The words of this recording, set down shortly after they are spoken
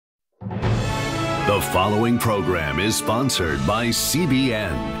The following program is sponsored by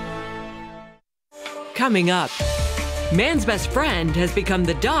CBN. Coming up, man's best friend has become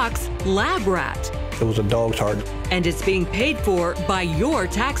the doc's lab rat. It was a dog's heart. And it's being paid for by your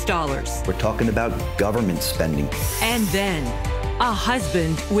tax dollars. We're talking about government spending. And then, a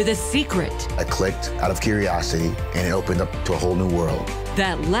husband with a secret. I clicked out of curiosity, and it opened up to a whole new world.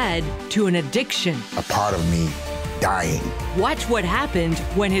 That led to an addiction. A part of me dying. Watch what happened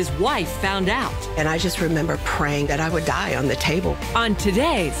when his wife found out. And I just remember praying that I would die on the table. On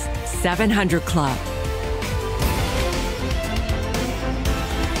today's 700 Club.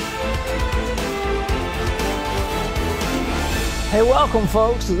 Hey, welcome,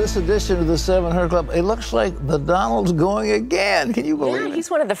 folks, to this edition of the 700 Club. It looks like the Donald's going again. Can you believe it? Yeah, he's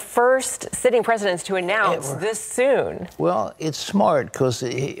one of the first sitting presidents to announce this soon. Well, it's smart because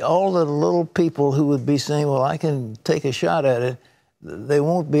all the little people who would be saying, well, I can take a shot at it, they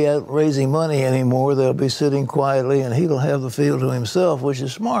won't be out raising money anymore. They'll be sitting quietly, and he'll have the field to himself, which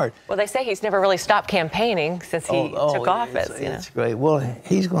is smart. Well, they say he's never really stopped campaigning since he took office. It's great. Well,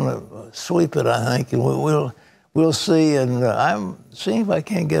 he's going to sweep it, I think, and we'll see, and I'm seeing if I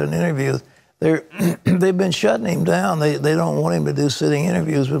can't get an interview. They've been shutting him down. They don't want him to do sitting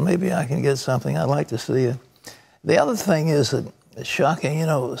interviews, but maybe I can get something. I'd like to see it. The other thing is that it's shocking.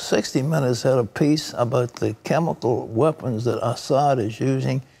 60 Minutes had a piece about the chemical weapons that Assad is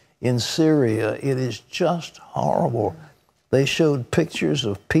using in Syria. It is just horrible. They showed pictures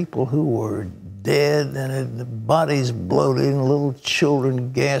of people who were dead and the bodies bloated and little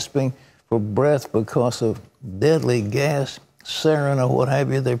children gasping for breath because of deadly gas, sarin or what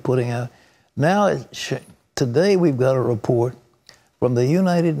have you they're putting out. Now, today we've got a report from the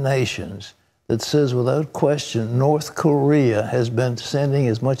United Nations that says without question North Korea has been sending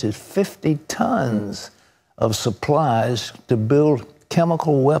as much as 50 tons of supplies to build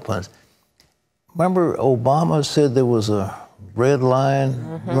chemical weapons. Remember Obama said there was a red line?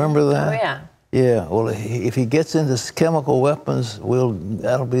 Mm-hmm. Remember that? Oh, yeah. Yeah, well, if he gets into chemical weapons,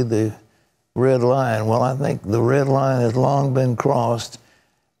 that'll be the red line. Well, I think the red line has long been crossed.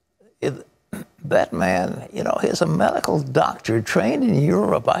 That man, he's a medical doctor trained in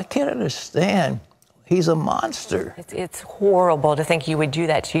Europe. I can't understand. He's a monster. It's horrible to think you would do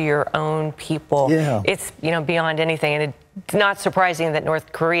that to your own people. Yeah. It's, beyond anything. And it's not surprising that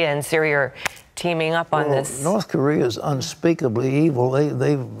North Korea and Syria are teaming up on this. North Korea is unspeakably evil.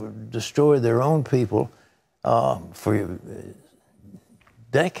 They've destroyed their own people for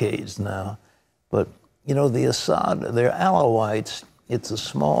decades now. But, the Assad, they're Alawites. It's a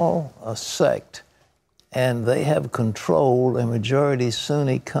small sect, and they have controlled a majority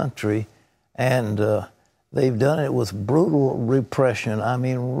Sunni country, and they've done it with brutal repression. I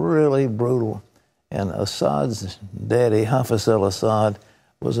mean, really brutal. And Assad's daddy, Hafez al-Assad,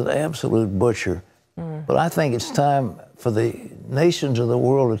 was an absolute butcher. Mm. But I think it's time for the nations of the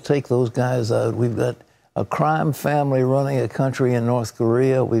world to take those guys out. We've got a crime family running a country in North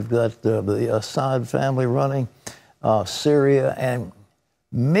Korea. We've got the Assad family running Syria, and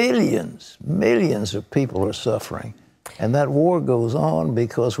millions of people are suffering. And that war goes on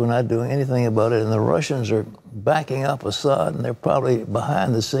because we're not doing anything about it. And the Russians are backing up Assad, and they're probably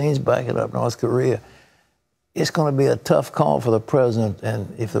behind the scenes backing up North Korea. It's going to be a tough call for the president.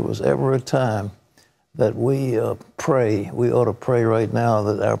 And if there was ever a time that we pray, we ought to pray right now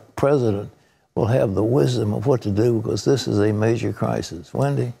that our president will have the wisdom of what to do, because this is a major crisis.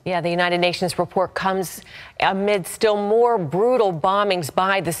 Wendy? Yeah, the United Nations report comes amid still more brutal bombings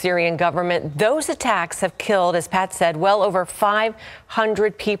by the Syrian government. Those attacks have killed, as Pat said, well over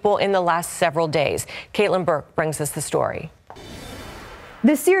 500 people in the last several days. Caitlin Burke brings us the story.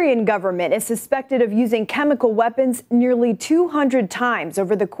 The Syrian government is suspected of using chemical weapons nearly 200 times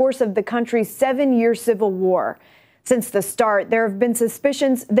over the course of the country's 7-year civil war. Since the start, there have been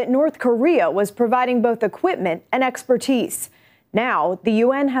suspicions that North Korea was providing both equipment and expertise. Now, the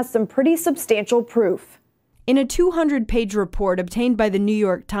UN has some pretty substantial proof. In a 200-page report obtained by the New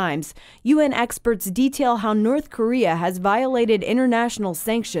York Times, UN experts detail how North Korea has violated international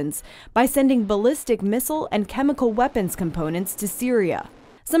sanctions by sending ballistic missile and chemical weapons components to Syria.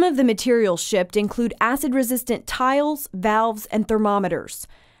 Some of the materials shipped include acid-resistant tiles, valves, and thermometers.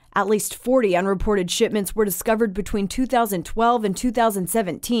 At least 40 unreported shipments were discovered between 2012 and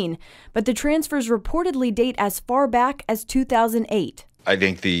 2017, but the transfers reportedly date as far back as 2008. I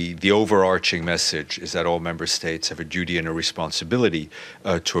think the overarching message is that all member states have a duty and a responsibility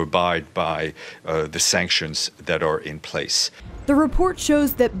to abide by the sanctions that are in place. The report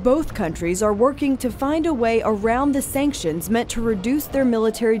shows that both countries are working to find a way around the sanctions meant to reduce their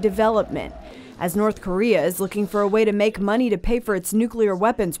military development. as North Korea is looking for a way to make money to pay for its nuclear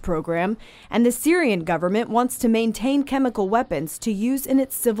weapons program, and the Syrian government wants to maintain chemical weapons to use in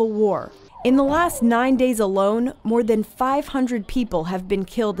its civil war. In the last 9 days alone, more than 500 people have been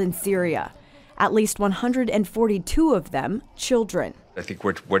killed in Syria, at least 142 of them children. I think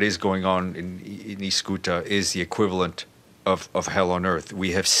what is going on in East Ghouta is the equivalent of hell on earth.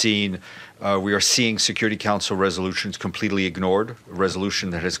 We are seeing Security Council resolutions completely ignored, a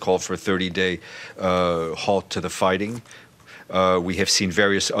resolution that has called for a 30-day halt to the fighting. We have seen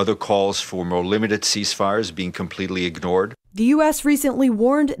various other calls for more limited ceasefires being completely ignored. The U.S. recently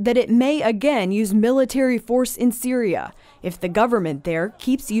warned that it may again use military force in Syria if the government there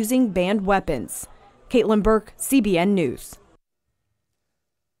keeps using banned weapons. Caitlin Burke, CBN News.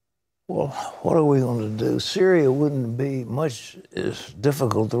 Well, what are we going to do? Syria wouldn't be much as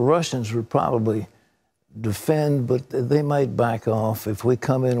difficult. The Russians would probably defend, but they might back off if we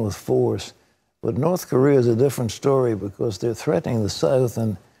come in with force. But North Korea is a different story because they're threatening the South,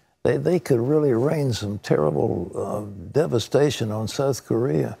 and they could really rain some terrible devastation on South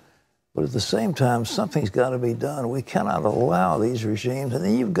Korea. But at the same time, something's got to be done. We cannot allow these regimes. And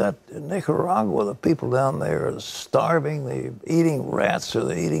then you've got Nicaragua, the people down there are starving. They're eating rats, or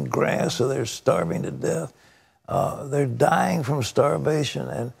they're eating grass, or they're starving to death. They're dying from starvation.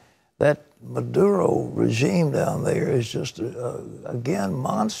 And that Maduro regime down there is just, again,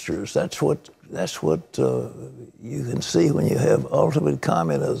 monstrous. That's what you can see when you have ultimate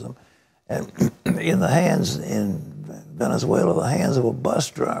communism. And in the hands, in Venezuela, the hands of a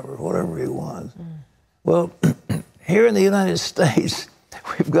bus driver, whatever he was. Well, here in the United States,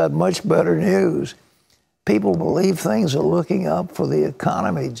 we've got much better news. People believe things are looking up for the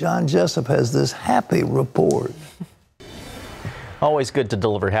economy. John Jessup has this happy report. Always good to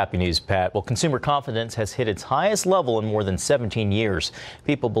deliver happy news, Pat. Well, consumer confidence has hit its highest level in more than 17 years.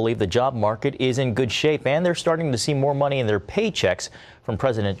 People believe the job market is in good shape, and they're starting to see more money in their paychecks from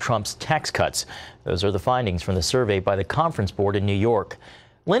President Trump's tax cuts. Those are the findings from the survey by the Conference Board in New York.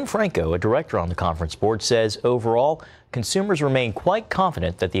 Lynn Franco, a director on the Conference Board, says overall, consumers remain quite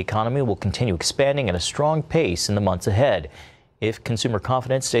confident that the economy will continue expanding at a strong pace in the months ahead. If consumer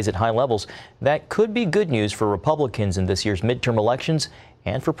confidence stays at high levels, that could be good news for Republicans in this year's midterm elections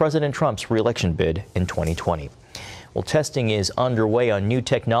and for President Trump's re-election bid in 2020. Well, testing is underway on new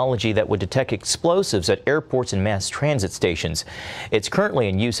technology that would detect explosives at airports and mass transit stations. It's currently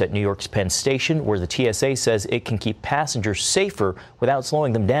in use at New York's Penn Station, where the TSA says it can keep passengers safer without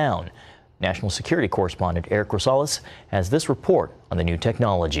slowing them down. National security correspondent Eric Rosales has this report on the new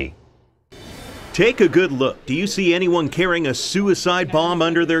technology. Take a good look. Do you see anyone carrying a suicide bomb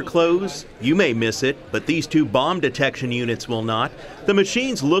under their clothes? You may miss it, but these two bomb detection units will not. The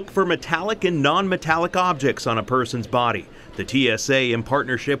machines look for metallic and non-metallic objects on a person's body. The TSA, in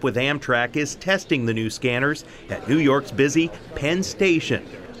partnership with Amtrak, is testing the new scanners at New York's busy Penn Station.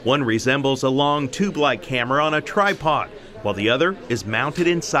 One resembles a long tube-like camera on a tripod, while the other is mounted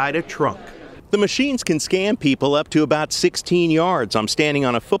inside a trunk. The machines can scan people up to about 16 yards. I'm standing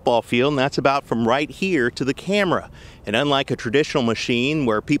on a football field, and that's about from right here to the camera. And unlike a traditional machine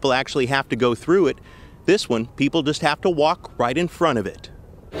where people actually have to go through it, this one, people just have to walk right in front of it.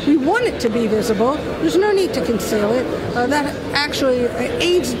 We want it to be visible. There's no need to conceal it. That actually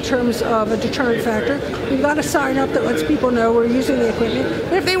aids in terms of a deterrent factor. We've got a sign up that lets people know we're using the equipment.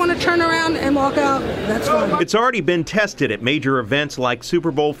 And if they want to turn around and walk out, that's fine. It's already been tested at major events like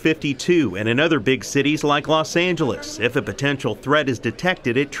Super Bowl 52 and in other big cities like Los Angeles. If a potential threat is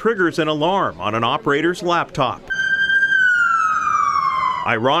detected, it triggers an alarm on an operator's laptop.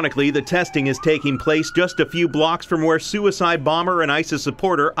 Ironically, the testing is taking place just a few blocks from where suicide bomber and ISIS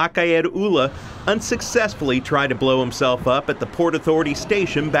supporter Akayed Ullah unsuccessfully tried to blow himself up at the Port Authority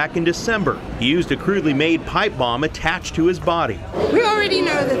station back in December. He used a crudely made pipe bomb attached to his body. We already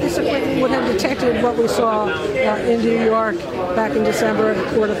know that this equipment would have detected what we saw in New York back in December at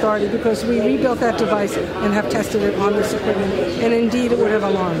the Port Authority because we rebuilt that device and have tested it on this equipment, and indeed it would have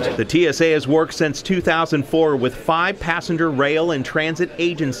alarmed. The TSA has worked since 2004 with 5 passenger rail and transit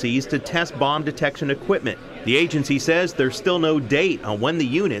agencies to test bomb detection equipment. The agency says there's still no date on when the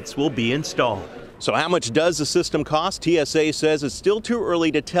units will be installed. So how much does the system cost? TSA says it's still too early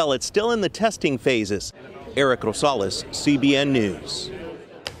to tell. It's still in the testing phases. Eric Rosales, CBN News.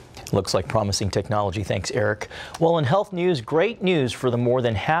 Looks like promising technology. Thanks, Eric. Well, in health news, great news for the more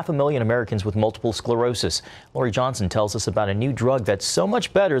than 500,000 Americans with multiple sclerosis. Lori Johnson tells us about a new drug that's so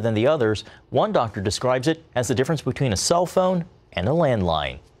much better than the others. One doctor describes it as the difference between a cell phone and a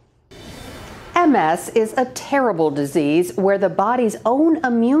landline. MS is a terrible disease where the body's own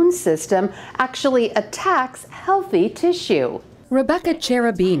immune system actually attacks healthy tissue. Rebecca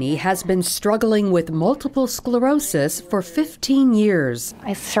Cherubini has been struggling with multiple sclerosis for 15 years.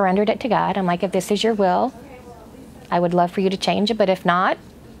 I surrendered it to God. I'm like, if this is your will, I would love for you to change it, but if not,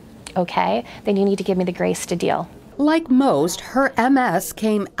 okay, then you need to give me the grace to deal. Like most, her MS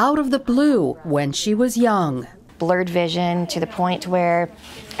came out of the blue when she was young. Blurred vision to the point where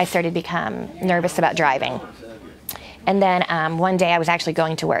I started to become nervous about driving. And then one day I was actually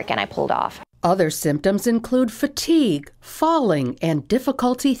going to work and I pulled off. Other symptoms include fatigue, falling, and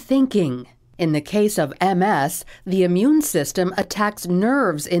difficulty thinking. In the case of MS, the immune system attacks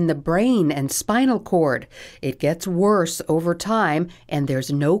nerves in the brain and spinal cord. It gets worse over time, and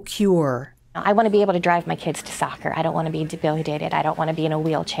there's no cure. I want to be able to drive my kids to soccer. I don't want to be debilitated. I don't want to be in a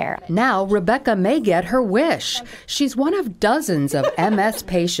wheelchair. Now, Rebecca may get her wish. She's one of dozens of MS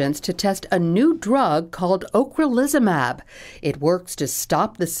patients to test a new drug called ocrelizumab. It works to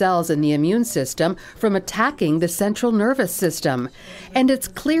stop the cells in the immune system from attacking the central nervous system. And it's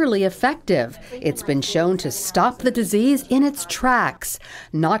clearly effective. It's been shown to stop the disease in its tracks.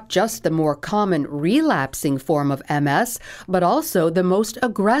 Not just the more common relapsing form of MS, but also the most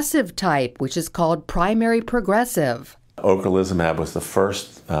aggressive type, which is called primary progressive. Ocrelizumab was the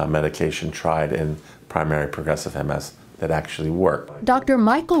first medication tried in primary progressive MS that actually worked. Dr.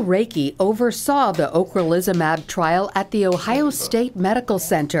 Michael Reiki oversaw the ocrelizumab trial at the Ohio State Medical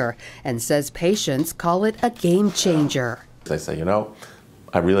Center and says patients call it a game changer. They say, you know,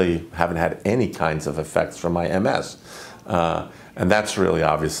 I really haven't had any kinds of effects from my MS. And that's really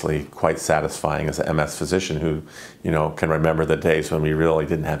obviously quite satisfying as an MS physician who, you know, can remember the days when we really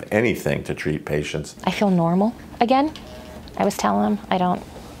didn't have anything to treat patients. I feel normal again. I was telling them,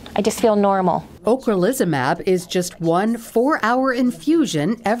 I just feel normal. Ocrelizumab is just one 4-hour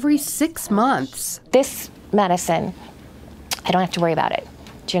infusion every 6 months. This medicine, I don't have to worry about it.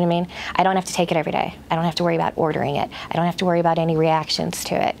 Do you know what I mean? I don't have to take it every day. I don't have to worry about ordering it. I don't have to worry about any reactions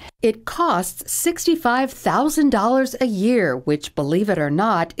to it. It costs $65,000 a year, which, believe it or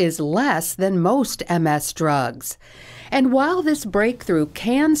not, is less than most MS drugs. And while this breakthrough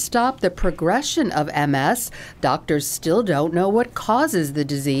can stop the progression of MS, doctors still don't know what causes the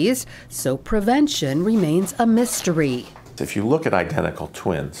disease, so prevention remains a mystery. If you look at identical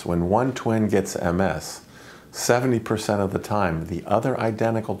twins, when one twin gets MS, 70% of the time, the other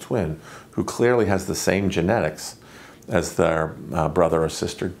identical twin, who clearly has the same genetics as their brother or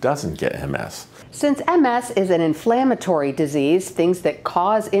sister, doesn't get MS. Since MS is an inflammatory disease, things that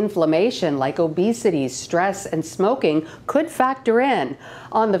cause inflammation like obesity, stress, and smoking could factor in.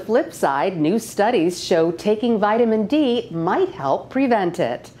 On the flip side, new studies show taking vitamin D might help prevent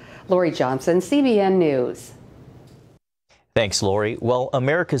it. Lori Johnson, CBN News. Thanks, Lori. Well,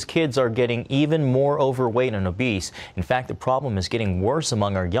 America's kids are getting even more overweight and obese. In fact, the problem is getting worse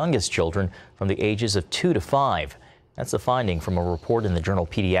among our youngest children from the ages of 2 to 5. That's a finding from a report in the journal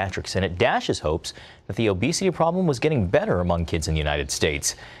Pediatrics, and it dashes hopes that the obesity problem was getting better among kids in the United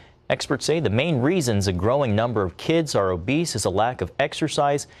States. Experts say the main reasons a growing number of kids are obese is a lack of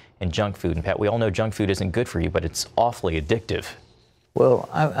exercise and junk food. And Pat, we all know junk food isn't good for you, but it's awfully addictive. Well,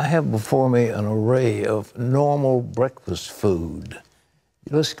 I have before me an array of normal breakfast food.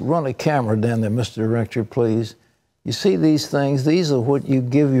 Let's run a camera down there, Mr. Director, please. You see these things? These are what you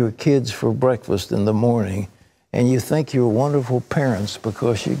give your kids for breakfast in the morning, and you think you're wonderful parents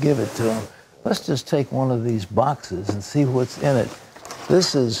because you give it to them. Let's just take one of these boxes and see what's in it.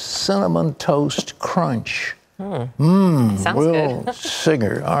 This is Cinnamon Toast Crunch. Sounds real good.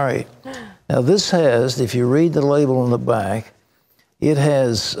 singer. All right. Now this has, if you read the label on the back, it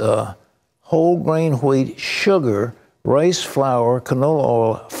has whole grain wheat, sugar, rice flour, canola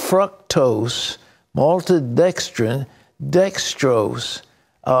oil, fructose, malted dextrin, dextrose,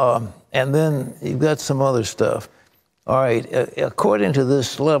 and then you've got some other stuff. All right, according to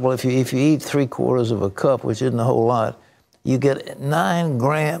this level, if you eat 3/4 of a cup, which isn't a whole lot, you get 9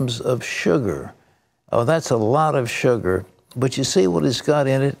 grams of sugar. Oh, that's a lot of sugar. But you see what it's got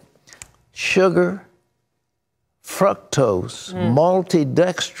in it? Sugar, fructose,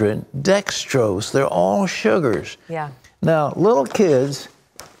 maltodextrin, dextrose. They're all sugars. Yeah. Now, little kids,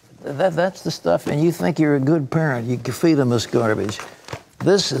 that's the stuff, and you think you're a good parent. You can feed them this garbage.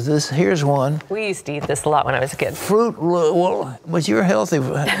 Here's one. We used to eat this a lot when I was a kid. Fruit, well, but you're healthy.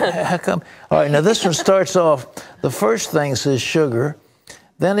 How come? All right, now this one starts off, the first thing says sugar.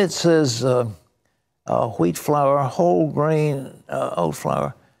 Then it says wheat flour, whole grain oat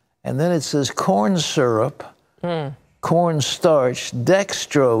flour. And then it says corn syrup, corn starch,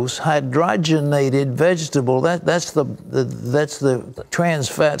 dextrose, hydrogenated vegetable. That's the trans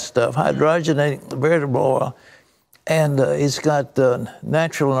fat stuff. Hydrogenated vegetable oil, and it's got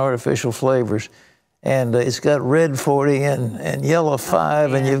natural and artificial flavors. And it's got red 40 and yellow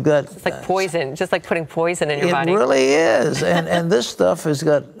 5, and you've got... It's like poison, just like putting poison in your body. It really is. And this stuff has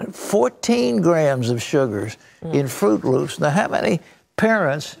got 14 grams of sugars in Fruit Loops. Now, how many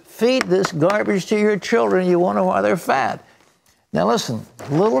parents feed this garbage to your children? You wonder why they're fat. Now, listen,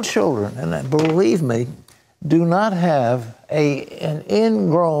 little children, and believe me, do not have an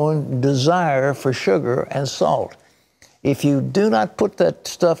ingrown desire for sugar and salt. If you do not put that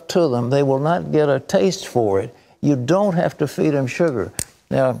stuff to them, they will not get a taste for it. You don't have to feed them sugar.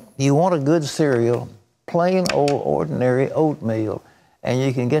 Now, you want a good cereal, plain old ordinary oatmeal, and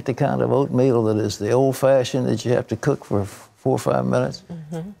you can get the kind of oatmeal that is the old-fashioned that you have to cook for 4 or 5 minutes,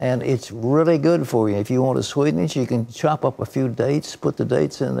 and it's really good for you. If you want to sweeten it, you can chop up a few dates, put the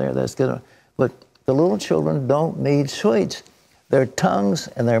dates in there. That's good. But the little children don't need sweets. Their tongues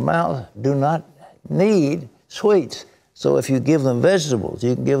and their mouths do not need sweets. So if you give them vegetables,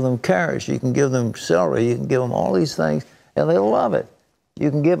 you can give them carrots, you can give them celery, you can give them all these things, and they'll love it. You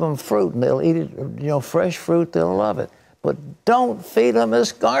can give them fruit, and they'll eat it, fresh fruit, they'll love it. But don't feed them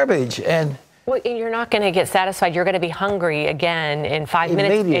this garbage. And well, you're not going to get satisfied. You're going to be hungry again in 5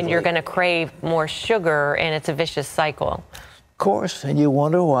 minutes, and you're going to crave more sugar, and it's a vicious cycle. Of course, and you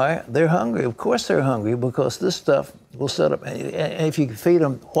wonder why they're hungry. Of course they're hungry, because this stuff will set up, and if you feed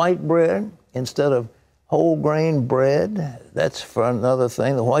them white bread instead of whole grain bread, that's for another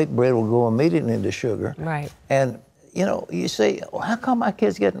thing. The white bread will go immediately into sugar. Right. And, you say, well, how come my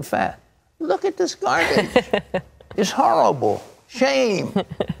kid's getting fat? Look at this garbage. It's horrible. Shame.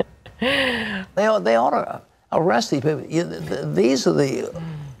 They ought to arrest these people. These are the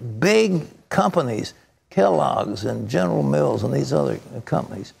big companies, Kellogg's and General Mills and these other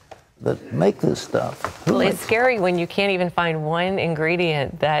companies that make this stuff. Well, it's scary when you can't even find one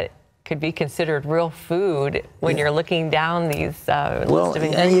ingredient that could be considered real food when you're looking down these list of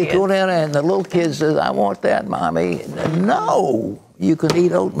ingredients. And you go down there and the little kid says, I want that, Mommy. No, you can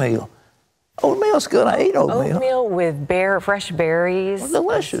eat oatmeal. Oatmeal's good. I eat oatmeal. Oatmeal with fresh berries. Well,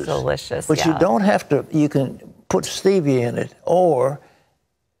 delicious. That's delicious. But you don't have to, you can put stevia in it or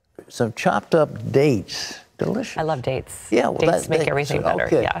some chopped up dates. Delicious. I love dates. Yeah, well, dates make everything better.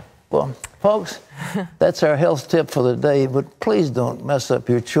 Okay. Yeah. Well, folks, that's our health tip for the day, but please don't mess up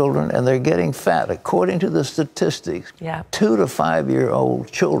your children, and they're getting fat. According to the statistics, 2 to 5-year-old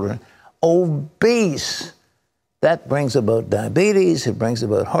children, obese. That brings about diabetes, it brings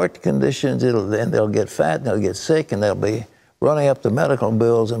about heart conditions, then they'll get fat, and they'll get sick, and they'll be running up the medical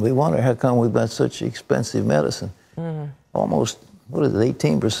bills, and we wonder how come we've got such expensive medicine. Almost,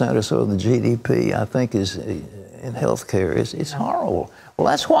 18% or so of the GDP, I think, is in healthcare. It's horrible. Well,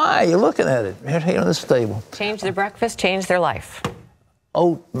 that's why you're looking at it here on this table. Change their breakfast, change their life.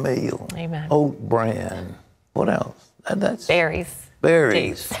 Oatmeal. Amen. Oat bran. What else? That's berries.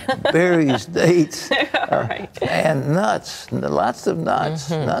 Berries. Dates. Berries, dates. Right. And nuts. Lots of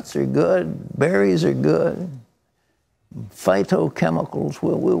nuts. Nuts are good. Berries are good. Phytochemicals.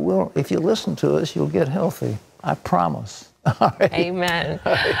 We'll, if you listen to us, you'll get healthy. I promise. All right. Amen.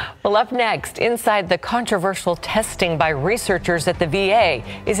 Well, up next, inside the controversial testing by researchers at the VA.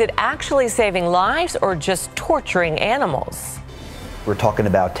 Is it actually saving lives or just torturing animals? We're talking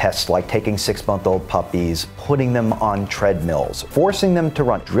about tests like taking 6-month-old puppies, putting them on treadmills, forcing them to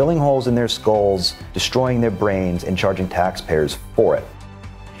run, drilling holes in their skulls, destroying their brains, and charging taxpayers for it.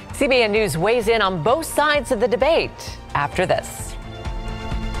 CBN News weighs in on both sides of the debate after this.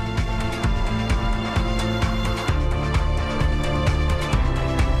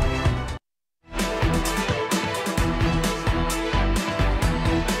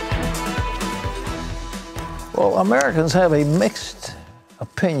 Well, Americans have a mixed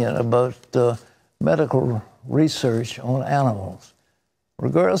opinion about medical research on animals.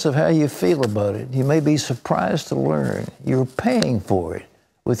 Regardless of how you feel about it, you may be surprised to learn you're paying for it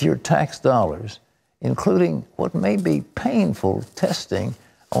with your tax dollars, including what may be painful testing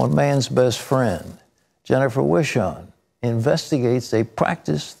on man's best friend. Jennifer Wishon investigates a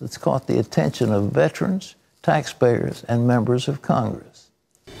practice that's caught the attention of veterans, taxpayers, and members of Congress.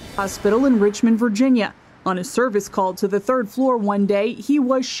 Hospital in Richmond, Virginia. On a service call to the 3rd floor one day, he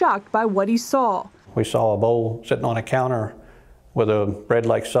was shocked by what he saw. We saw a bowl sitting on a counter with a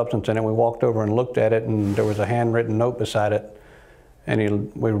bread-like substance in it. We walked over and looked at it, and there was a handwritten note beside it.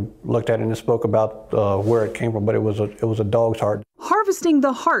 And we looked at it and it spoke about where it came from, but it was a dog's heart. Harvesting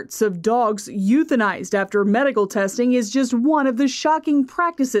the hearts of dogs euthanized after medical testing is just one of the shocking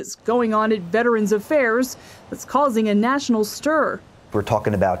practices going on at Veterans Affairs that's causing a national stir. We're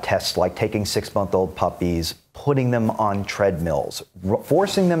talking about tests like taking 6-month-old puppies, putting them on treadmills,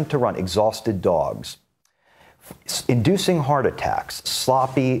 forcing them to run, exhausted dogs. inducing heart attacks,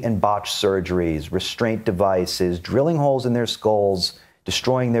 sloppy and botched surgeries, restraint devices, drilling holes in their skulls,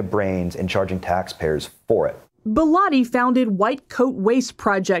 destroying their brains, and charging taxpayers for it. Bellotti founded White Coat Waste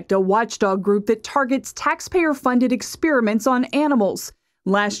Project, a watchdog group that targets taxpayer-funded experiments on animals.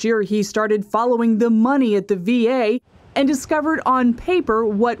 Last year, he started following the money at the VA and discovered on paper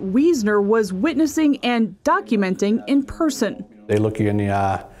what Wiesner was witnessing and documenting in person. They look you in the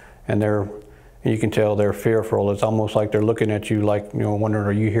eye, and you can tell they're fearful. It's almost like they're looking at you like, wondering,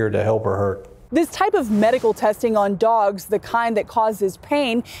 are you here to help or hurt? This type of medical testing on dogs, the kind that causes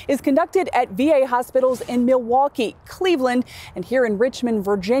pain, is conducted at VA hospitals in Milwaukee, Cleveland, and here in Richmond,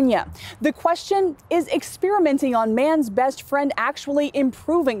 Virginia. The question, is experimenting on man's best friend actually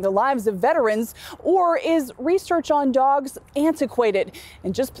improving the lives of veterans, or is research on dogs antiquated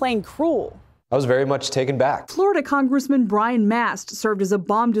and just plain cruel? I was very much taken back. Florida Congressman Brian Mast served as a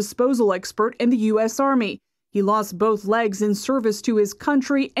bomb disposal expert in the U.S. Army. He lost both legs in service to his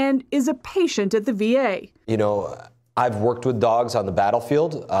country and is a patient at the VA. I've worked with dogs on the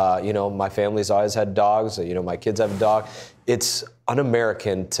battlefield. My family's always had dogs. My kids have a dog. It's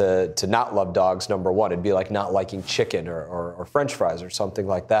un-American to not love dogs, number one. It'd be like not liking chicken or French fries or something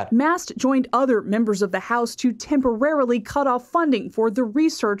like that. Mast joined other members of the House to temporarily cut off funding for the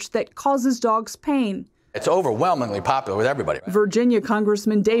research that causes dogs pain. It's overwhelmingly popular with everybody. Virginia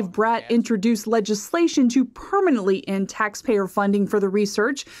Congressman Dave Bratt introduced legislation to permanently end taxpayer funding for the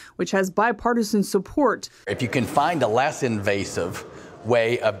research, which has bipartisan support. If you can find a less invasive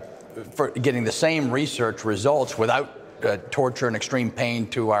way for getting the same research results without torture and extreme pain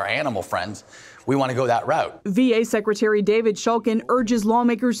to our animal friends, we want to go that route. VA Secretary David Shulkin urges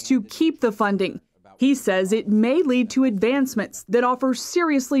lawmakers to keep the funding. He says it may lead to advancements that offer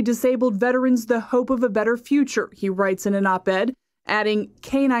seriously disabled veterans the hope of a better future, he writes in an op-ed, adding,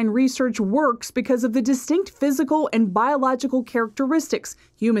 canine research works because of the distinct physical and biological characteristics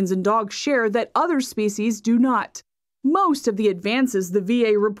humans and dogs share that other species do not. Most of the advances the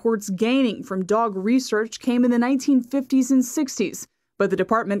VA reports gaining from dog research came in the 1950s and 60s, but the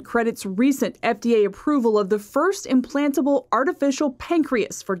department credits recent FDA approval of the first implantable artificial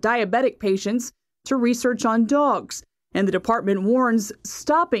pancreas for diabetic patients to research on dogs, and the department warns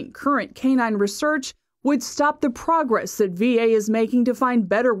stopping current canine research would stop the progress that VA is making to find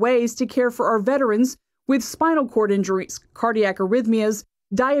better ways to care for our veterans with spinal cord injuries, cardiac arrhythmias,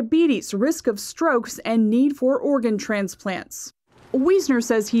 diabetes, risk of strokes, and need for organ transplants. Wiesner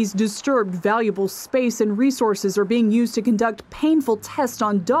says he's disturbed valuable space and resources are being used to conduct painful tests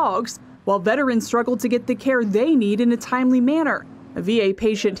on dogs, while veterans struggle to get the care they need in a timely manner. A VA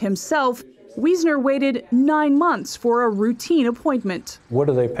patient himself, Wiesner waited 9 months for a routine appointment. What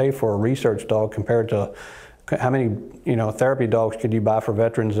do they pay for a research dog compared to how many, therapy dogs could you buy for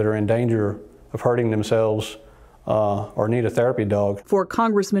veterans that are in danger of hurting themselves or need a therapy dog? For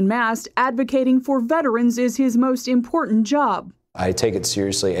Congressman Mast, advocating for veterans is his most important job. I take it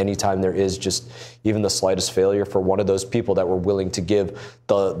seriously anytime there is just even the slightest failure for one of those people that were willing to give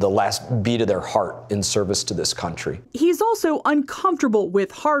the last beat of their heart in service to this country. He's also uncomfortable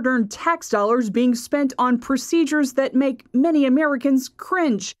with hard-earned tax dollars being spent on procedures that make many Americans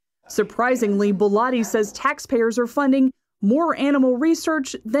cringe. Surprisingly, Bellotti says taxpayers are funding more animal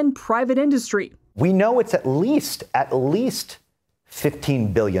research than private industry. We know it's at least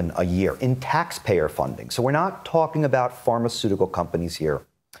 $15 billion a year in taxpayer funding. So we're not talking about pharmaceutical companies here.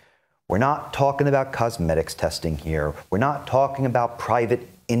 We're not talking about cosmetics testing here. We're not talking about private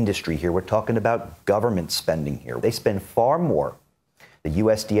industry here. We're talking about government spending here. They spend far more, the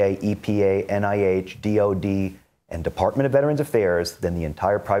USDA, EPA, NIH, DOD, and Department of Veterans Affairs, than the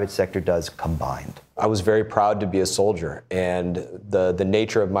entire private sector does combined. I was very proud to be a soldier, and the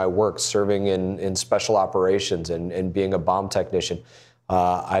nature of my work, serving in special operations and being a bomb technician,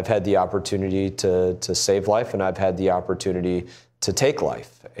 I've had the opportunity to save life, and I've had the opportunity to take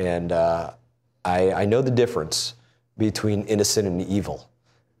life. And I know the difference between innocent and evil.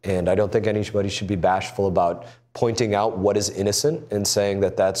 And I don't think anybody should be bashful about pointing out what is innocent and saying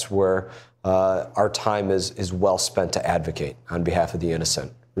that that's where our time is well spent to advocate on behalf of the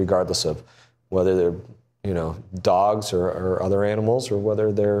innocent, regardless of whether they're, dogs or other animals or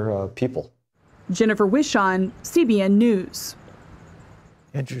whether they're people. Jennifer Wishon, CBN News.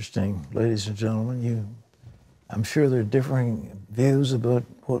 Interesting, ladies and gentlemen. I'm sure there are differing views about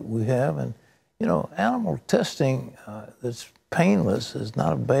what we have, and animal testing that's painless is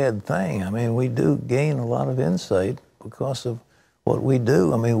not a bad thing. I mean, we do gain a lot of insight because of what we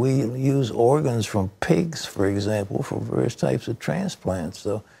do. I mean, we use organs from pigs, for example, for various types of transplants.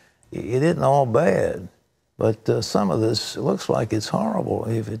 So it isn't all bad, but some of this looks like it's horrible.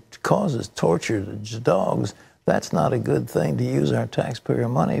 If it causes torture to dogs, That's not a good thing to use our taxpayer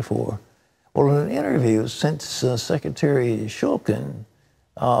money for. Well, in an interview, since Secretary Shulkin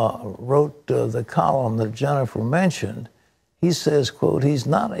wrote the column that Jennifer mentioned, he says, quote, he's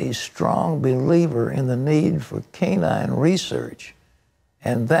not a strong believer in the need for canine research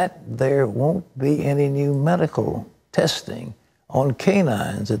and that there won't be any new medical testing on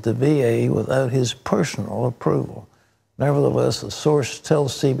canines at the VA without his personal approval. Nevertheless, a source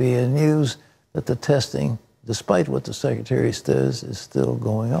tells CBN News that the testing, despite what the Secretary says, is still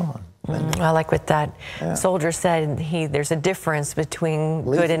going on. Well, like what that soldier said, there's a difference between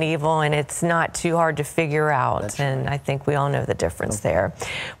good and evil, and it's not too hard to figure out. That's and right. I think we all know the difference there.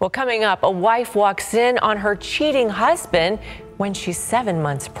 Well, coming up, a wife walks in on her cheating husband when she's 7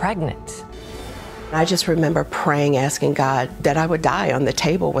 months pregnant. I just remember praying, asking God that I would die on the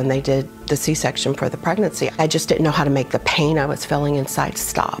table when they did the C-section for the pregnancy. I just didn't know how to make the pain I was feeling inside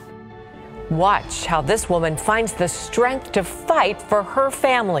stop. Watch how this woman finds the strength to fight for her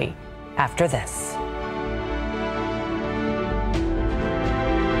family after this.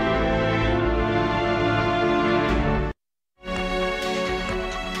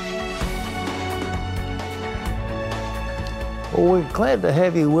 Well, we're glad to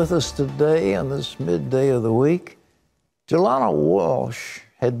have you with us today on this midday of the week. Jelana Walsh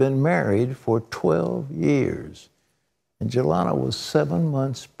had been married for 12 years, and Jelana was 7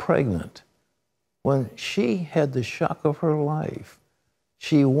 months pregnant when she had the shock of her life.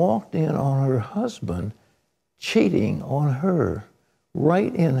 She walked in on her husband cheating on her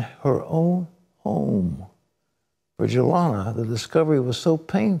right in her own home. For Jelana, the discovery was so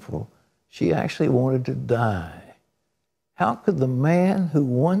painful, she actually wanted to die. How could the man who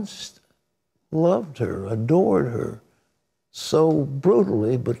once loved her, adored her, so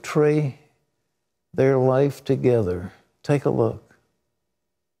brutally betray their life together? Take a look.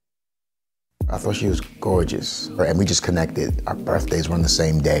 I thought she was gorgeous, and we just connected. Our birthdays were on the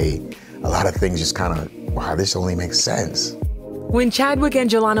same day. A lot of things just kind of, wow, this only makes sense. When Chadwick and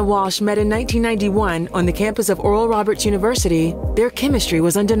Jelana Walsh met in 1991 on the campus of Oral Roberts University, their chemistry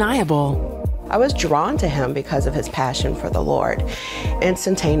was undeniable. I was drawn to him because of his passion for the Lord.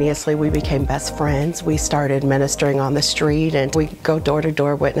 Instantaneously, we became best friends. We started ministering on the street, and we go door to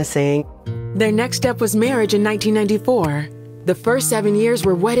door witnessing. Their next step was marriage in 1994. The first 7 years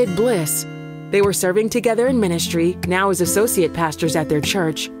were wedded bliss. They were serving together in ministry, now as associate pastors at their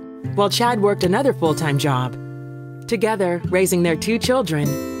church, while Chad worked another full-time job. Together, raising their 2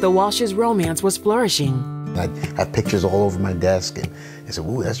 children, the Walsh's romance was flourishing. I have pictures all over my desk, and they said,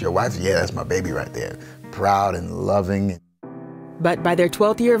 ooh, that's your wife? Yeah, that's my baby right there. Proud and loving. But by their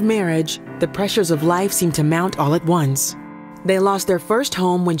 12th year of marriage, the pressures of life seemed to mount all at once. They lost their first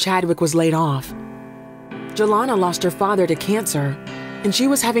home when Chadwick was laid off. Jelana lost her father to cancer, and she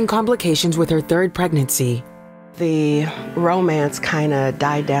was having complications with her 3rd pregnancy. The romance kind of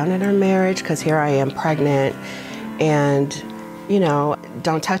died down in our marriage because here I am pregnant and, you know,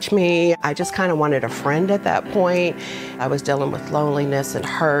 don't touch me. I just kind of wanted a friend at that point. I was dealing with loneliness and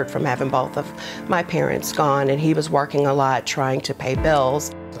hurt from having both of my parents gone, and he was working a lot trying to pay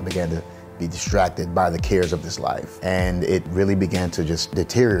bills. I began to be distracted by the cares of this life, and it really began to just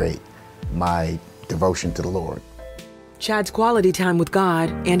deteriorate my devotion to the Lord. Chad's quality time with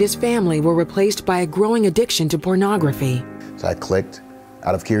God and his family were replaced by a growing addiction to pornography. So I clicked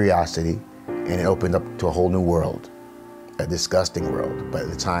out of curiosity, and it opened up to a whole new world, a disgusting world, but at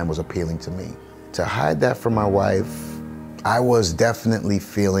the time was appealing to me. To hide that from my wife, I was definitely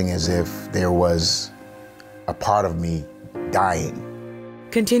feeling as if there was a part of me dying.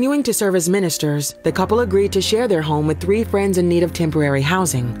 Continuing to serve as ministers, the couple agreed to share their home with 3 friends in need of temporary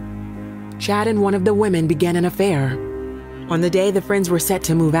housing. Chad and one of the women began an affair. On the day the friends were set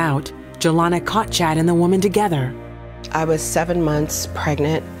to move out, Jelana caught Chad and the woman together. I was 7 months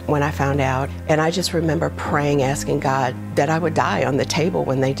pregnant when I found out, and I just remember praying, asking God that I would die on the table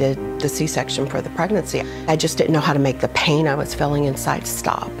when they did the C-section for the pregnancy. I just didn't know how to make the pain I was feeling inside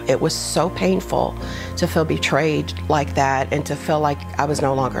stop. It was so painful to feel betrayed like that and to feel like I was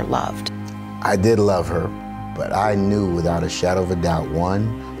no longer loved. I did love her, but I knew without a shadow of a doubt,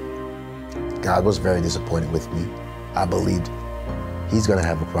 one, God was very disappointed with me. I believed he's gonna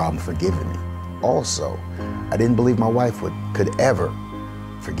have a problem forgiving me. Also, I didn't believe my wife could ever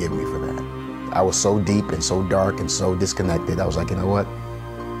forgive me for that. I was so deep and so dark and so disconnected. I was like, you know what?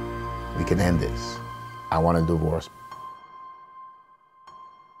 We can end this. I want a divorce.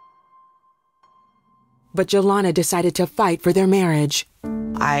 But Jelana decided to fight for their marriage.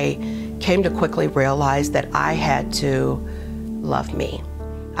 I came to quickly realize that I had to love me.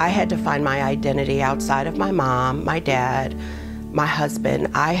 I had to find my identity outside of my mom, my dad, my husband.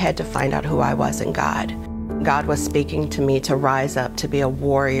 I had to find out who I was in God. God was speaking to me to rise up, to be a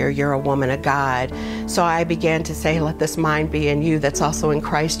warrior. You're a woman of God. So I began to say, let this mind be in you that's also in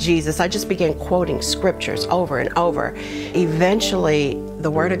Christ Jesus. I just began quoting scriptures over and over. Eventually,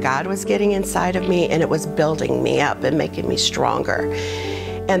 the Word of God was getting inside of me, and it was building me up and making me stronger.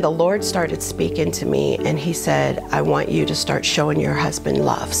 And the Lord started speaking to me, and He said, I want you to start showing your husband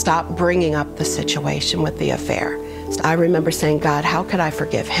love. Stop bringing up the situation with the affair. So I remember saying, God, how could I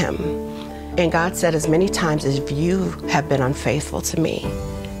forgive him? And God said, as many times as you have been unfaithful to me,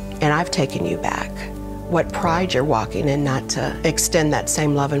 and I've taken you back, what pride you're walking in not to extend that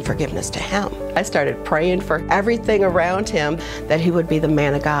same love and forgiveness to him. I started praying for everything around him, that he would be the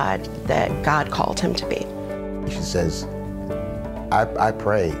man of God that God called him to be. She says, I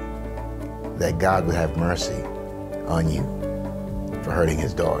pray that God would have mercy on you for hurting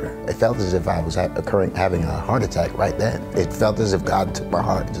his daughter. It felt as if I was having a heart attack right then. It felt as if God took my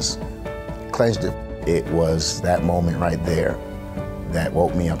heart and just cleansed it. It was that moment right there that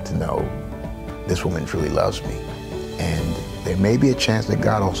woke me up to know this woman truly loves me. And there may be a chance that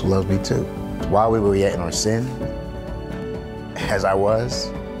God also loves me too. While we were yet in our sin, as I was,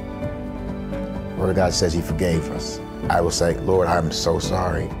 the Word of God says He forgave us. I will say, Lord, I'm so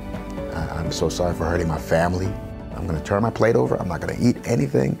sorry. I'm so sorry for hurting my family. I'm gonna turn my plate over. I'm not gonna eat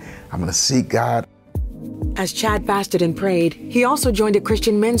anything. I'm gonna seek God. As Chad fasted and prayed, he also joined a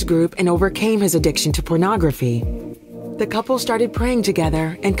Christian men's group and overcame his addiction to pornography. The couple started praying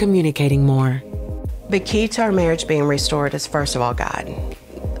together and communicating more. The key to our marriage being restored is, first of all, God.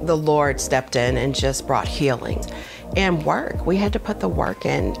 The Lord stepped in and just brought healing and work. We had to put the work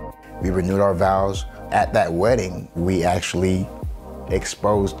in. We renewed our vows. At that wedding, we actually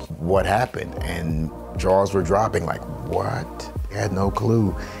exposed what happened, and jaws were dropping like, what? We had no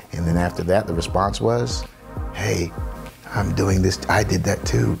clue. And then after that, the response was, hey, I'm doing this, I did that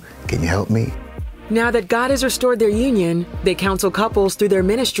too. Can you help me? Now that God has restored their union, they counsel couples through their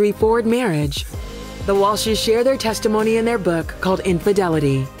ministry, Forward Marriage. The Walshes share their testimony in their book called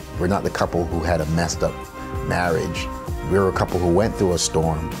Infidelity. We're not the couple who had a messed up marriage. We're a couple who went through a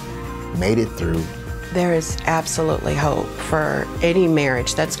storm, made it through. There is absolutely hope for any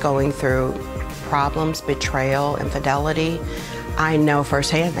marriage that's going through problems, betrayal, infidelity. I know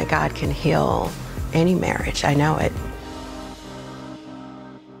firsthand that God can heal any marriage. I know it.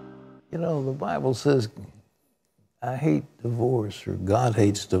 You know, the Bible says, I hate divorce, or God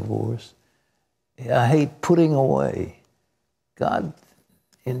hates divorce. I hate putting away. God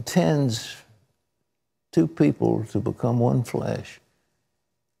intends two people to become one flesh.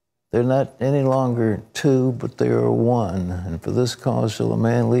 They're not any longer two, but they are one. And for this cause shall a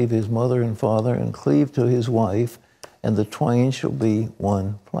man leave his mother and father and cleave to his wife, and the twain shall be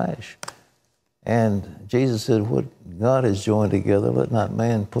one flesh. And Jesus said, what God has joined together, let not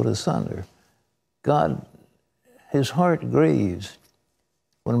man put asunder. God, his heart grieves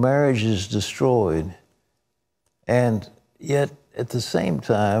when marriage is destroyed. And yet, at the same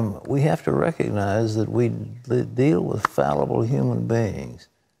time, we have to recognize that we deal with fallible human beings,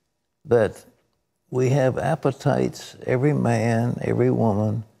 that we have appetites. Every man, every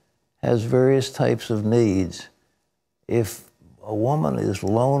woman has various types of needs. If a woman is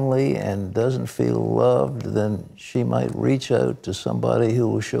lonely and doesn't feel loved, then she might reach out to somebody who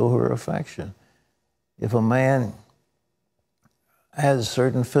will show her affection. If a man has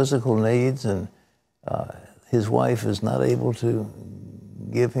certain physical needs and his wife is not able to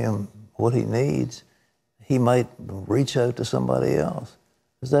give him what he needs, he might reach out to somebody else.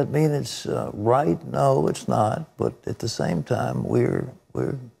 Does that mean it's right? No, it's not. But at the same time, we're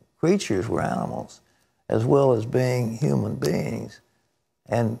creatures, we're animals, as well as being human beings.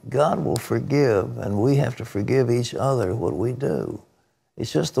 And God will forgive, and we have to forgive each other what we do.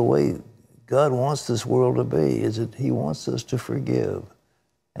 It's just the way God wants this world to be, is that He wants us to forgive.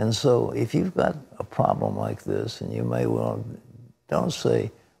 And so if you've got a problem like this, and you may well, don't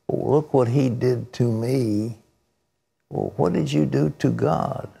say, well, look what he did to me. Well, what did you do to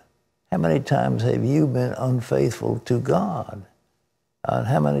God? How many times have you been unfaithful to God?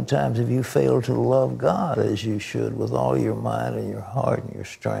 How many times have you failed to love God as you should with all your mind and your heart and your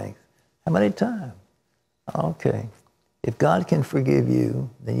strength? How many times? Okay. If God can forgive you,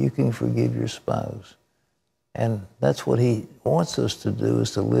 then you can forgive your spouse. And that's what He wants us to do,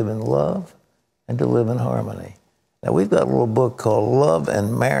 is to live in love and to live in harmony. Now, we've got a little book called Love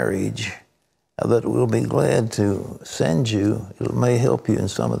and Marriage that we'll be glad to send you. It may help you in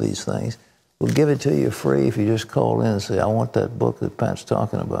some of these things. We'll give it to you free if you just call in and say, I want that book that Pat's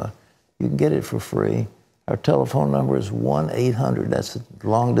talking about. You can get it for free. Our telephone number is 1-800, that's a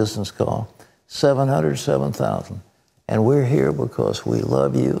long-distance call, 700-7000. And we're here because we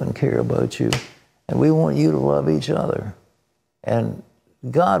love you and care about you. And we want you to love each other. And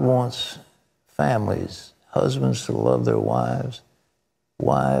God wants families, husbands to love their wives,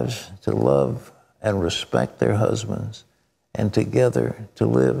 wives to love and respect their husbands, and together to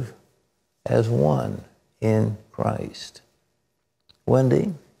live as one in Christ.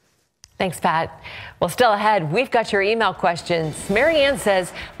 Wendy? Thanks, Pat. Well, still ahead, we've got your email questions. Mary Ann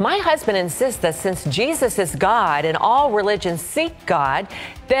says, my husband insists that since Jesus is God and all religions seek God,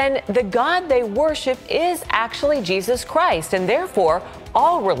 then the God they worship is actually Jesus Christ, and therefore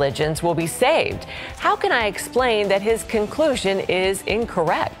all religions will be saved. How can I explain that his conclusion is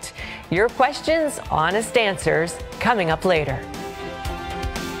incorrect? Your questions, honest answers, coming up later.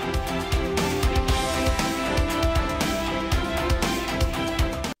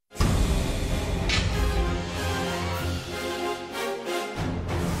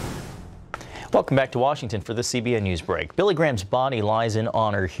 Welcome back to Washington for the CBN News Break. Billy Graham's body lies in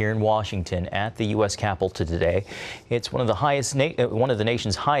honor here in Washington at the U.S. Capitol today. It's one of the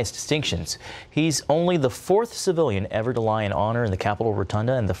nation's highest distinctions. He's only the 4th civilian ever to lie in honor in the Capitol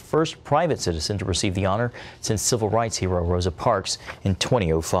Rotunda and the first private citizen to receive the honor since civil rights hero Rosa Parks in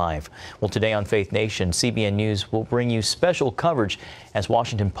 2005. Well, today on Faith Nation, CBN News will bring you special coverage as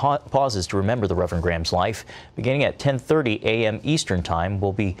Washington pauses to remember the Reverend Graham's life. Beginning at 10:30 a.m. Eastern Time,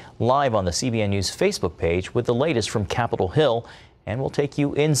 we'll be live on the CBN News Facebook page with the latest from Capitol Hill, and we'll take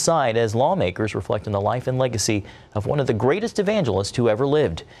you inside as lawmakers reflect on the life and legacy of one of the greatest evangelists who ever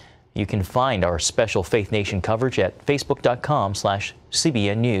lived. You can find our special Faith Nation coverage at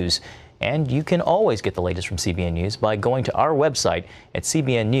facebook.com/CBN News. And you can always get the latest from CBN News by going to our website at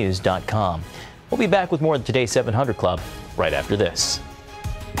cbnnews.com. We'll be back with more of today's 700 Club right after this.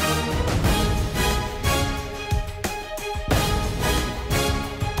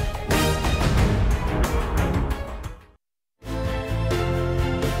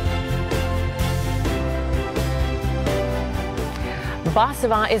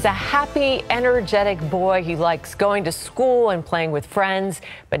 Basava is a happy, energetic boy. He likes going to school and playing with friends.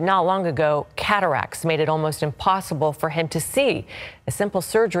 But not long ago, cataracts made it almost impossible for him to see. A simple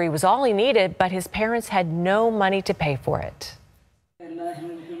surgery was all he needed, but his parents had no money to pay for it.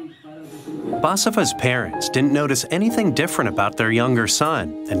 Basava's parents didn't notice anything different about their younger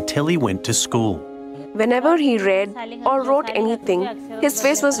son until he went to school. Whenever he read or wrote anything, his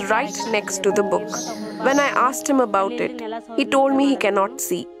face was right next to the book. When I asked him about it, he told me he cannot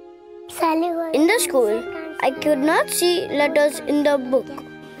see. In the school, I could not see letters in the book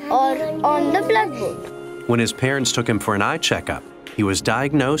or on the blackboard. When his parents took him for an eye checkup, he was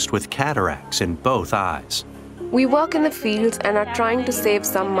diagnosed with cataracts in both eyes. We work in the fields and are trying to save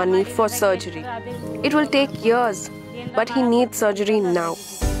some money for surgery. It will take years, but he needs surgery now.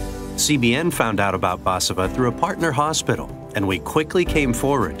 CBN found out about Basava through a partner hospital, and we quickly came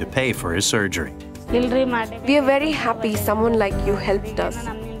forward to pay for his surgery. We are very happy someone like you helped us.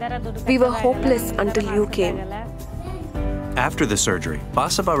 We were hopeless until you came. After the surgery,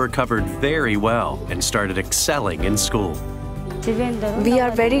 Basava recovered very well and started excelling in school. We are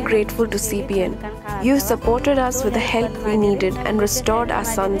very grateful to CBN. You supported us with the help we needed and restored our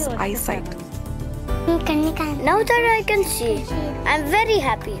son's eyesight. Now that I can see, I'm very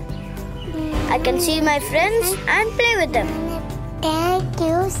happy. I can see my friends and play with them. Thank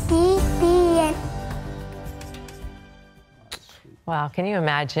you, CBN. Wow, can you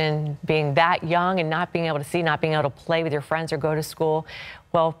imagine being that young and not being able to see, not being able to play with your friends or go to school?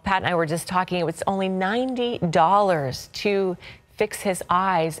 Well, Pat and I were just talking, it was only $90 to fix his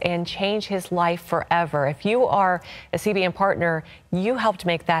eyes and change his life forever. If you are a CBN partner, you helped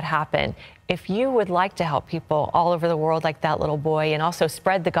make that happen. If you would like to help people all over the world like that little boy and also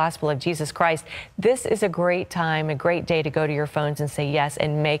spread the gospel of Jesus Christ, this is a great time, a great day to go to your phones and say yes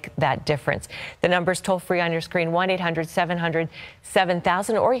and make that difference. The number's toll free on your screen,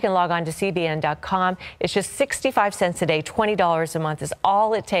 1-800-700-7000, or you can log on to cbn.com. It's just 65 cents a day, $20 a month is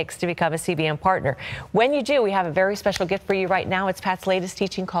all it takes to become a CBN partner. When you do, we have a very special gift for you right now. It's Pat's latest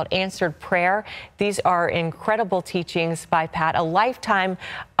teaching called Answered Prayer. These are incredible teachings by Pat, a lifetime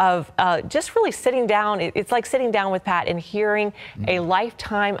of just really sitting down. It's like sitting down with Pat and hearing a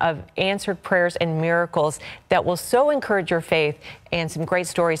lifetime of answered prayers and miracles that will so encourage your faith, and some great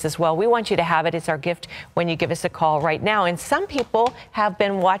stories as well. We want you to have it. It's our gift when you give us a call right now. And some people have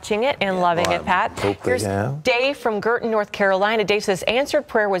been watching it and loving it, Pat. Here's Dave from Girton, North Carolina. Dave says, answered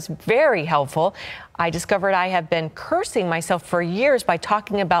prayer was very helpful. I discovered I have been cursing myself for years by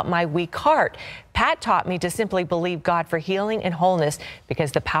talking about my weak heart. Pat taught me to simply believe God for healing and wholeness,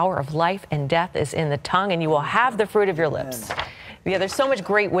 because the power of life and death is in the tongue, and you will have the fruit of your lips. Yeah, there's so much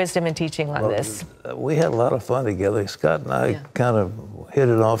great wisdom and teaching on this. We had a lot of fun together. Scott and I kind of hit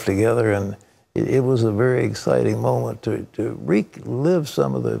it off together, and it was a very exciting moment to relive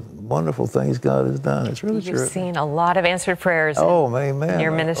some of the wonderful things God has done. It's really true. You've seen a lot of answered prayers in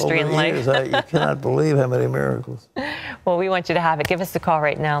your ministry and life. You cannot believe how many miracles. Well, we want you to have it. Give us a call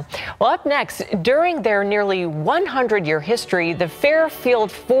right now. Well, up next, during their nearly 100-year history, the Fairfield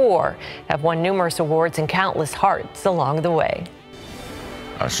Four have won numerous awards and countless hearts along the way.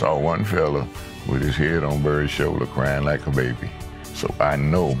 I saw one fella with his head on Barry's shoulder crying like a baby. So I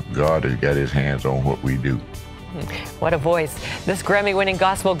know God has got his hands on what we do. What a voice. This Grammy-winning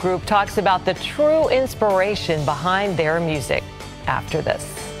gospel group talks about the true inspiration behind their music after this.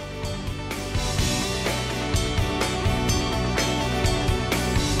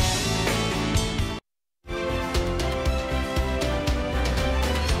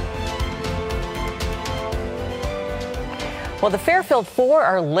 Well, the Fairfield Four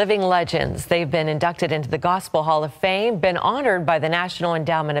are living legends. They've been inducted into the Gospel Hall of Fame, been honored by the National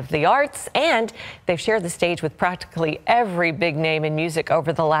Endowment of the Arts, and they've shared the stage with practically every big name in music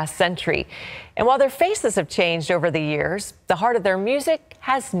over the last century. And while their faces have changed over the years, the heart of their music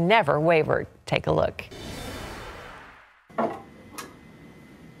has never wavered. Take a look.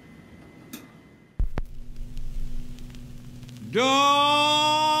 Don't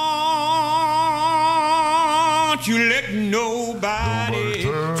you let nobody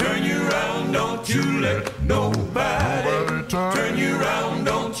turn you around. Don't you let nobody turn you around.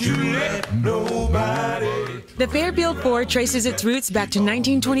 Don't you let nobody. The Fairfield Four traces its roots back to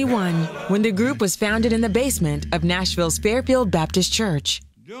 1921, when the group was founded in the basement of Nashville's Fairfield Baptist Church.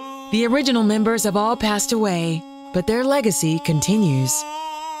 The original members have all passed away, but their legacy continues.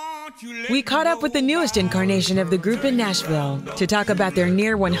 We caught up with the newest incarnation of the group in Nashville to talk about their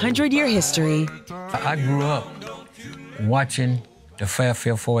near 100-year history. I grew up watching the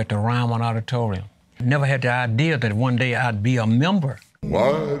Fairfield Four at the Ryman Auditorium. Never had the idea that one day I'd be a member.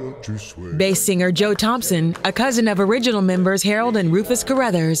 Why don't you swear? Bass singer Joe Thompson, a cousin of original members Harold and Rufus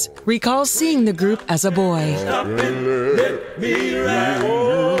Carruthers, recalls seeing the group as a boy. We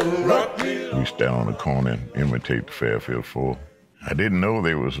stand on the corner and imitate the Fairfield Four. I didn't know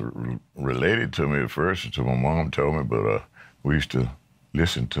they was related to me at first until my mom told me, but we used to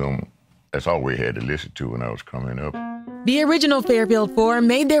listen to them. That's all we had to listen to when I was coming up. The original Fairfield Four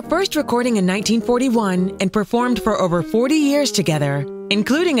made their first recording in 1941 and performed for over 40 years together,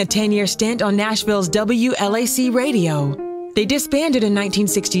 including a 10-year stint on Nashville's WLAC radio. They disbanded in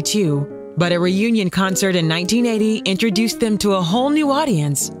 1962, but a reunion concert in 1980 introduced them to a whole new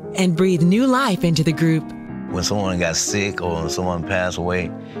audience and breathed new life into the group. When someone got sick or when someone passed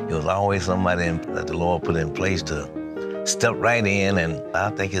away, it was always somebody that the Lord put in place to step right in, and I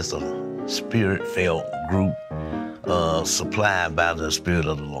think it's a spirit-filled group supplied by the Spirit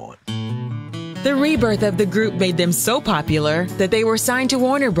of the Lord. The rebirth of the group made them so popular that they were signed to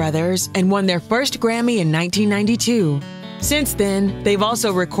Warner Brothers and won their first Grammy in 1992. Since then, they've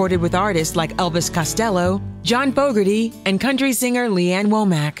also recorded with artists like Elvis Costello, John Fogerty, and country singer Leanne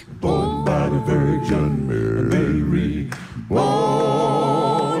Womack. Born by the Virgin Mary,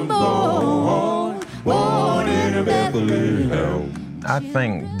 born in Bethlehem. I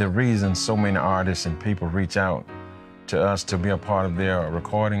think the reason so many artists and people reach out to us to be a part of their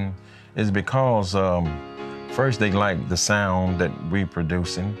recording is because first they like the sound that we're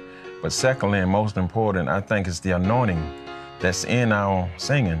producing, but secondly and most important, I think it's the anointing that's in our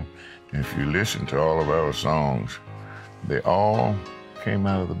singing. If you listen to all of our songs, they all came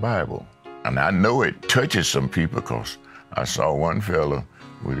out of the Bible. And I know it touches some people because I saw one fella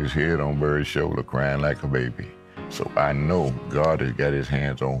with his head on Barry's shoulder crying like a baby. So I know God has got his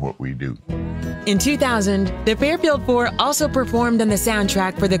hands on what we do. In 2000, the Fairfield Four also performed on the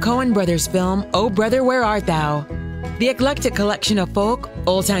soundtrack for the Coen Brothers film, Oh Brother, Where Art Thou? The eclectic collection of folk,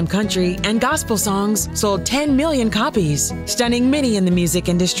 old-time country, and gospel songs sold 10 million copies, stunning many in the music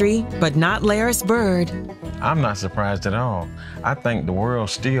industry, but not Laris Bird. I'm not surprised at all. I think the world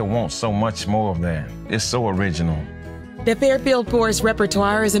still wants so much more of that. It's so original. The Fairfield Four's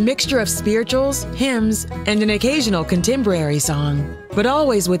repertoire is a mixture of spirituals, hymns, and an occasional contemporary song, but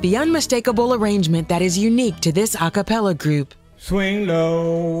always with the unmistakable arrangement that is unique to this a cappella group. Swing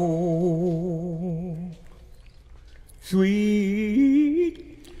low,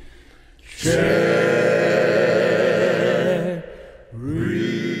 sweet cherry.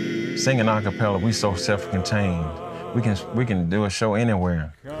 Singing a cappella, we so self-contained. We can do a show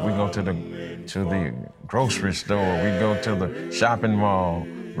anywhere. We go to the grocery store, we go to the shopping mall,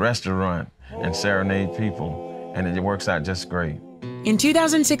 restaurant, and serenade people, and it works out just great. In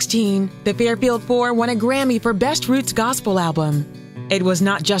 2016, the Fairfield Four won a Grammy for Best Roots Gospel Album. It was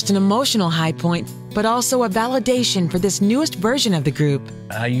not just an emotional high point, but also a validation for this newest version of the group.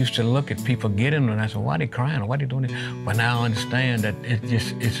 I used to look at people getting it and I said, why are they crying? Why are they doing it? But now I understand that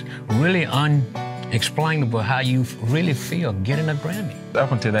it's really unexplainable how you really feel getting a Grammy.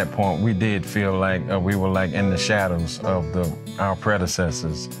 Up until that point, we did feel like we were like in the shadows of our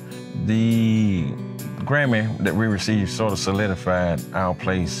predecessors. The Grammy that we received sort of solidified our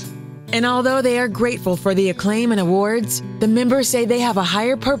place. And although they are grateful for the acclaim and awards, the members say they have a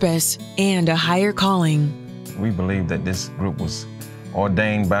higher purpose and a higher calling. We believe that this group was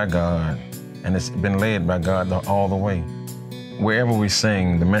ordained by God, and it's been led by God all the way. Wherever we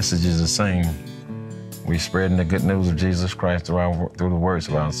sing, the message is the same. We're spreading the good news of Jesus Christ through the words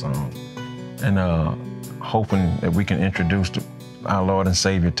of our song, and hoping that we can introduce our Lord and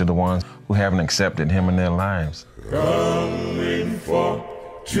Savior to the ones who haven't accepted Him in their lives. Coming forth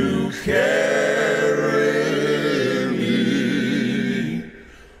to carry me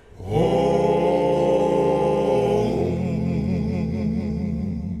home.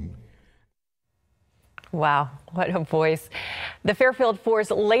 Wow, what a voice. The Fairfield Four's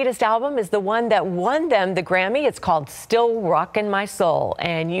latest album is the one that won them the Grammy. It's called Still Rockin' My Soul,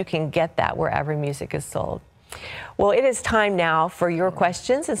 and you can get that wherever music is sold. Well, it is time now for your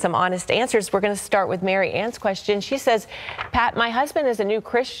questions and some honest answers. We're going to start with Mary Ann's question. She says, Pat, my husband is a new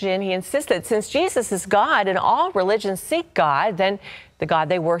Christian. He insists that since Jesus is God and all religions seek God, then the God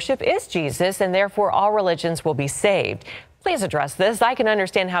they worship is Jesus, and therefore all religions will be saved. Please address this. I can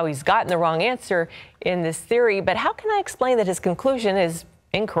understand how he's gotten the wrong answer in this theory, but how can I explain that his conclusion is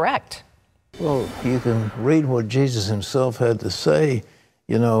incorrect? Well, you can read what Jesus himself had to say,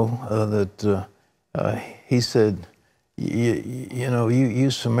 you know, he said,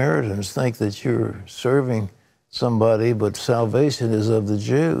 you Samaritans think that you're serving somebody, but salvation is of the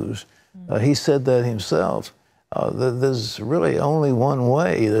Jews. He said that himself. There's really only one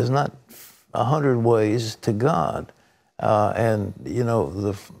way. There's not 100 ways to God. And, you know,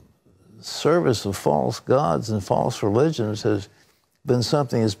 the service of false gods and false religions has been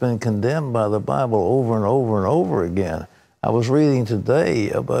something that's been condemned by the Bible over and over and over again. I was reading today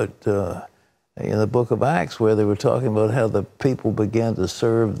about in the book of Acts where they were talking about how the people began to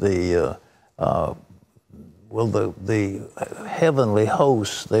serve the heavenly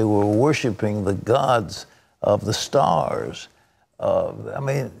hosts. They were worshiping the gods of the stars. I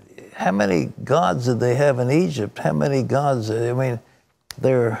mean, how many gods did they have in Egypt? How many gods? I mean,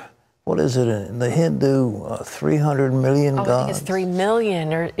 what is it in the Hindu? 300 million gods? I think it's 3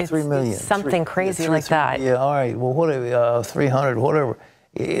 million, or it's 3 million. Something crazy like that. Yeah, all right. Well, whatever, 300, whatever.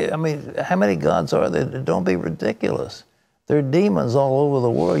 I mean, how many gods are there? Don't be ridiculous. There are demons all over the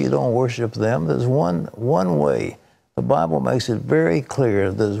world. You don't worship them. There's one way. The Bible makes it very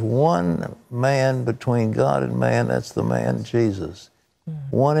clear. There's one man between God and man. That's the man, Jesus.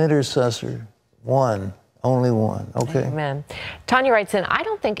 One intercessor, only one. Okay. Amen. Tanya writes in, I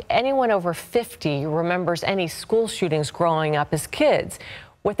don't think anyone over 50 remembers any school shootings growing up as kids.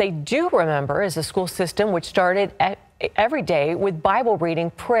 What they do remember is a school system which started every day with Bible reading,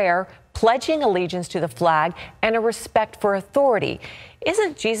 prayer, pledging allegiance to the flag, and a respect for authority.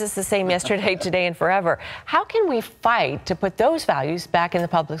 Isn't Jesus the same yesterday, today, and forever? How can we fight to put those values back in the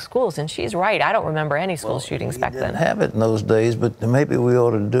public schools? And she's right. I don't remember any school shootings back then. We didn't have it in those days, but maybe we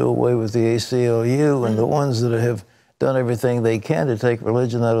ought to do away with the ACLU and the ones that have done everything they can to take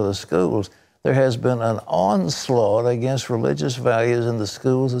religion out of the schools. There has been an onslaught against religious values in the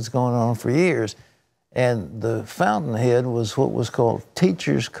schools that's going on for years. And the fountainhead was what was called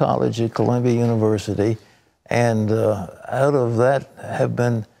Teachers College at Columbia University. And out of that have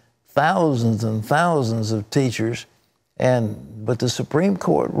been thousands and thousands of teachers. But the Supreme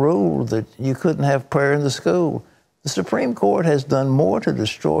Court ruled that you couldn't have prayer in the school. The Supreme Court has done more to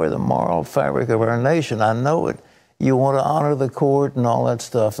destroy the moral fabric of our nation. I know it. You want to honor the court and all that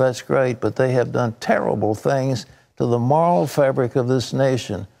stuff. That's great. But they have done terrible things to the moral fabric of this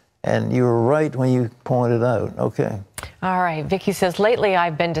nation. And you were right when you pointed out. Okay. All right. Vicki says, lately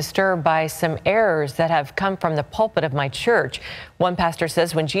I've been disturbed by some errors that have come from the pulpit of my church. One pastor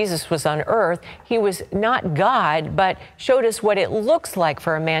says when Jesus was on earth, he was not God, but showed us what it looks like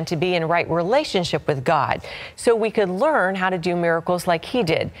for a man to be in right relationship with God, so we could learn how to do miracles like he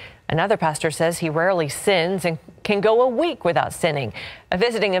did. Another pastor says he rarely sins and can go a week without sinning. A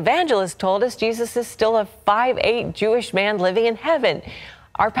visiting evangelist told us Jesus is still a 5'8" Jewish man living in heaven.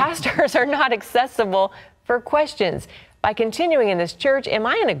 Our pastors are not accessible for questions. By continuing in this church, am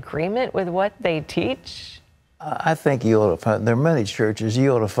I in agreement with what they teach? I think you ought to find, there are many churches,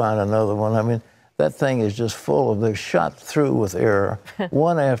 you ought to find another one. I mean, that thing is just full of, they're shot through with error,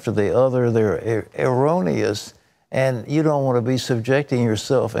 one after the other. They're erroneous. And you don't want to be subjecting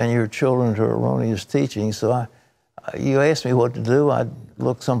yourself and your children to erroneous teaching. So you asked me what to do, I'd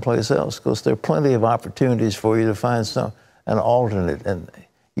look someplace else, because there are plenty of opportunities for you to find an alternate, and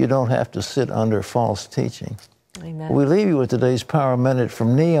you don't have to sit under false teaching. Amen. We leave you with today's Power Minute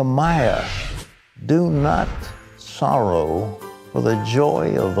from Nehemiah. Do not sorrow, for the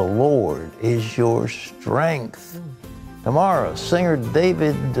joy of the Lord is your strength. Tomorrow, singer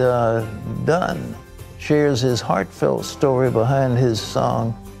David Dunn shares his heartfelt story behind his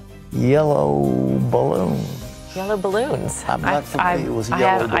song, Yellow Balloon. Yellow Balloons. I'm not familiar with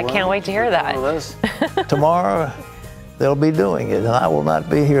Yellow Balloon. I can't wait to hear that. Tomorrow, they'll be doing it, and I will not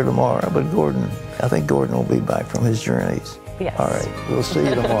be here tomorrow, but I think Gordon will be back from his journeys. Yes. All right, we'll see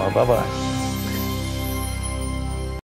you tomorrow. Bye-bye.